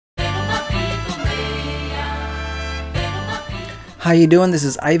How you doing? This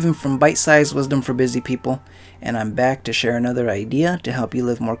is Ivan from Bitesize Wisdom for Busy People, and I'm back to share another idea to help you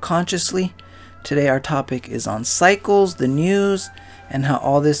live more consciously. Today our topic is on cycles, the news, and how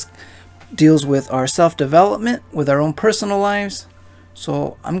all this deals with our self-development, with our own personal lives.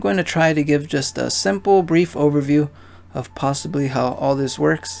 So I'm going to try to give just a simple, brief overview of possibly how all this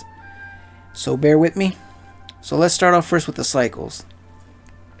works. So bear with me. So let's start off first with the cycles.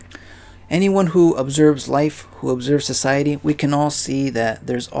 Anyone who observes life, who observes society, we can all see that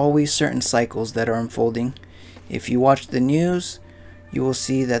there's always certain cycles that are unfolding. If you watch the news, you will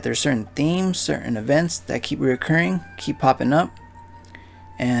see that there's certain themes, certain events that keep reoccurring, keep popping up.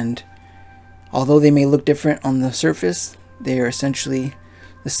 And although they may look different on the surface, they are essentially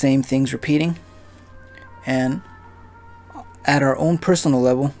the same things repeating. And at our own personal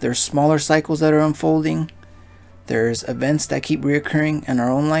level, there's smaller cycles that are unfolding. There's events that keep reoccurring in our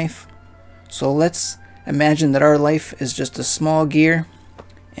own life. So let's imagine that our life is just a small gear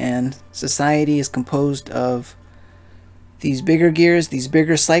and society is composed of these bigger gears, these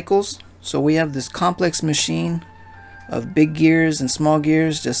bigger cycles. So we have this complex machine of big gears and small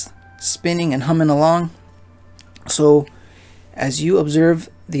gears just spinning and humming along. So as you observe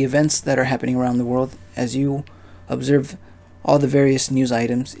the events that are happening around the world, as you observe all the various news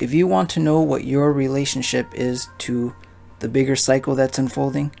items, if you want to know what your relationship is to the bigger cycle that's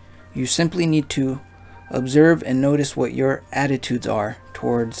unfolding, you simply need to observe and notice what your attitudes are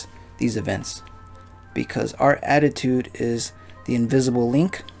towards these events, because our attitude is the invisible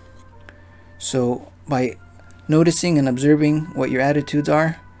link. So by noticing and observing what your attitudes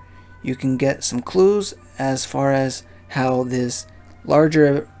are, you can get some clues as far as how this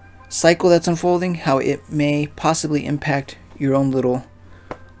larger cycle that's unfolding, how it may possibly impact your own little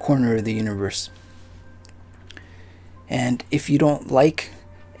corner of the universe. And if you don't like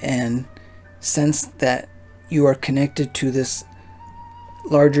and sense that you are connected to this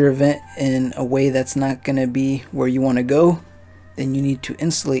larger event in a way that's not going to be where you want to go, then you need to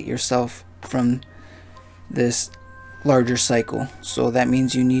insulate yourself from this larger cycle. So that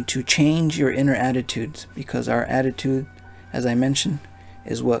means you need to change your inner attitudes, because our attitude, as I mentioned,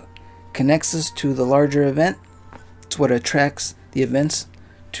 is what connects us to the larger event. It's what attracts the events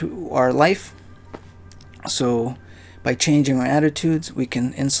to our life. So by changing our attitudes, we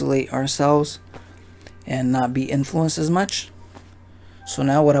can insulate ourselves and not be influenced as much. So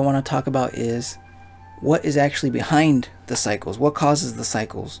now what I want to talk about is what is actually behind the cycles, what causes the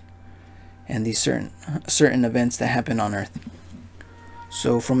cycles and these certain events that happen on Earth.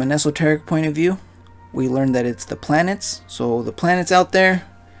 So from an esoteric point of view, we learned that it's the planets. So the planets out there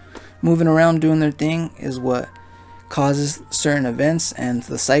moving around doing their thing is what causes certain events and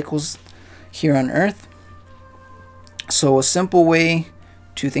the cycles here on Earth. So a simple way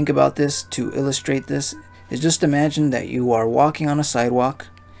to think about this, to illustrate this, is just imagine that you are walking on a sidewalk,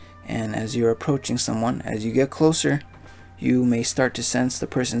 and as you're approaching someone, as you get closer, you may start to sense the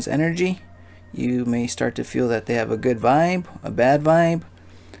person's energy. You may start to feel that they have a good vibe, a bad vibe.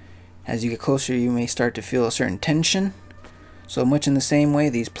 As you get closer, you may start to feel a certain tension. So much in the same way,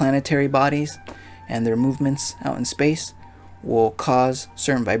 these planetary bodies and their movements out in space will cause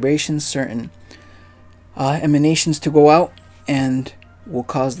certain vibrations, certain emanations to go out, and will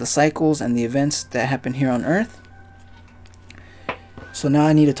cause the cycles and the events that happen here on Earth. So now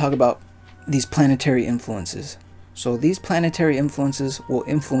I need to talk about these planetary influences. So these planetary influences will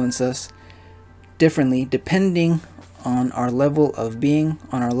influence us differently depending on our level of being,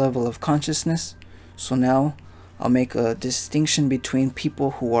 on our level of consciousness. So now I'll make a distinction between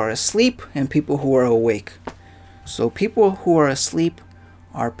people who are asleep and people who are awake. So people who are asleep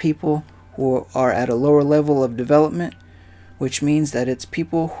are people who are at a lower level of development, which means that it's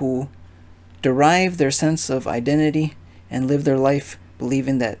people who derive their sense of identity and live their life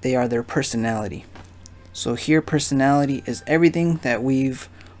believing that they are their personality. So here, personality is everything that we've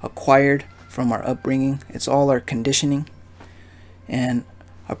acquired from our upbringing. It's all our conditioning. And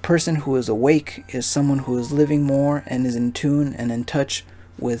a person who is awake is someone who is living more and is in tune and in touch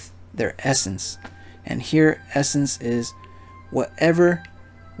with their essence. And here, essence is whatever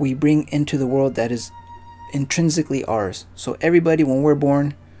we bring into the world that is intrinsically ours. So everybody, when we're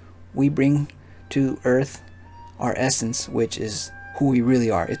born, we bring to Earth our essence, which is who we really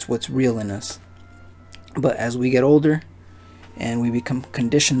are. It's what's real in us. But as we get older and we become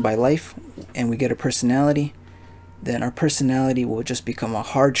conditioned by life and we get a personality, then our personality will just become a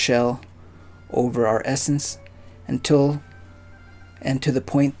hard shell over our essence and to the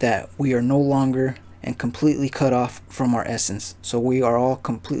point that we are no longer and completely cut off from our essence. So we are all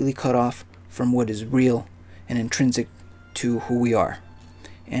completely cut off from what is real and intrinsic to who we are.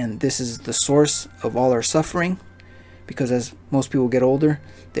 And this is the source of all our suffering. because as most people get older,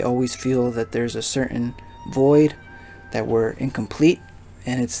 they always feel that there's a certain void, that we're incomplete,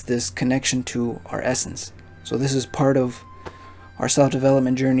 and it's this connection to our essence. So this is part of our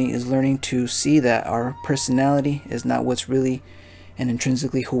self-development journey, is learning to see that our personality is not what's really and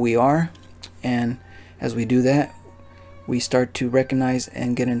intrinsically who we are. And as we do that, we start to recognize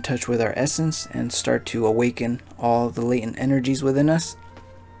and get in touch with our essence and start to awaken all the latent energies within us.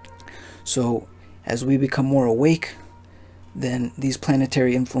 So as we become more awake, then these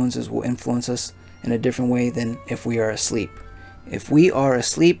planetary influences will influence us in a different way than if we are asleep. If we are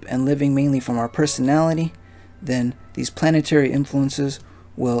asleep and living mainly from our personality, then these planetary influences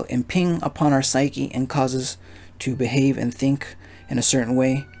will impinge upon our psyche and cause us to behave and think in a certain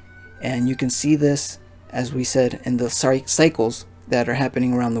way. And you can see this, as we said, in the cycles that are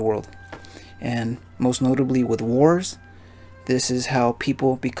happening around the world. And most notably with wars, this is how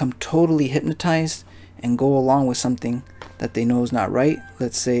people become totally hypnotized and go along with something that they know is not right.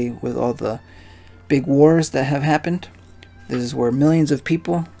 Let's say with all the big wars that have happened, this is where millions of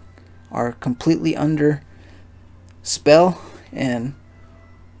people are completely under spell and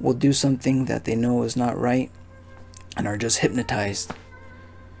will do something that they know is not right and are just hypnotized.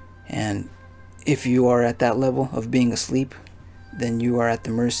 And if you are at that level of being asleep, then you are at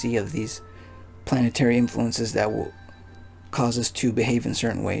the mercy of these planetary influences that will cause us to behave in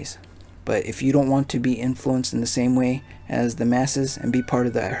certain ways. But if you don't want to be influenced in the same way as the masses and be part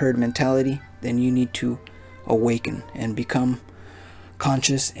of the herd mentality, then you need to awaken and become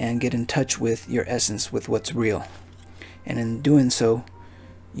conscious and get in touch with your essence, with what's real. And in doing so,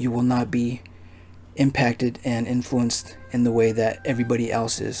 you will not be impacted and influenced in the way that everybody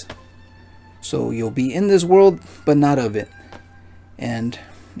else is. So you'll be in this world, but not of it. And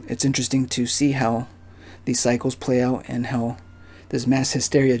it's interesting to see how these cycles play out and how this mass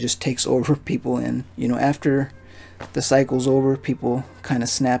hysteria just takes over people. And, you know, after the cycle's over, people kind of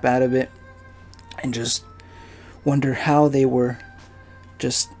snap out of it and just wonder how they were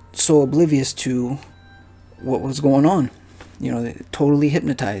just so oblivious to what was going on. You know, totally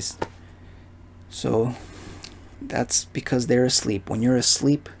hypnotized. So that's because they're asleep. When you're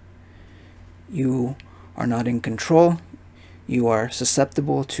asleep, you are not in control. You are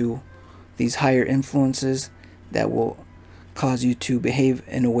susceptible to these higher influences that will cause you to behave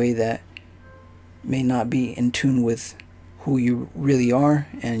in a way that may not be in tune with who you really are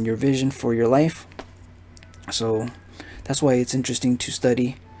and your vision for your life. So that's why it's interesting to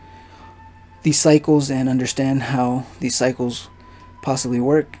study these cycles and understand how these cycles possibly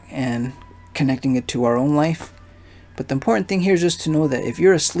work and connecting it to our own life. But the important thing here is just to know that if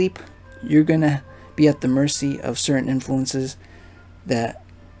you're asleep, you're gonna be at the mercy of certain influences that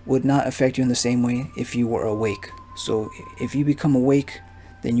would not affect you in the same way if you were awake. So if you become awake,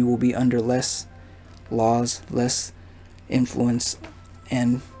 then you will be under less laws, less influence,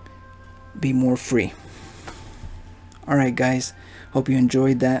 and be more free. Alright guys, hope you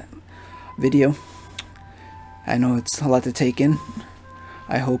enjoyed that video. I know it's a lot to take in.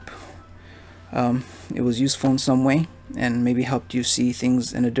 I hope it was useful in some way and maybe helped you see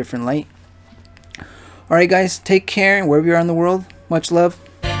things in a different light. Alright guys, take care wherever you are in the world. Much love.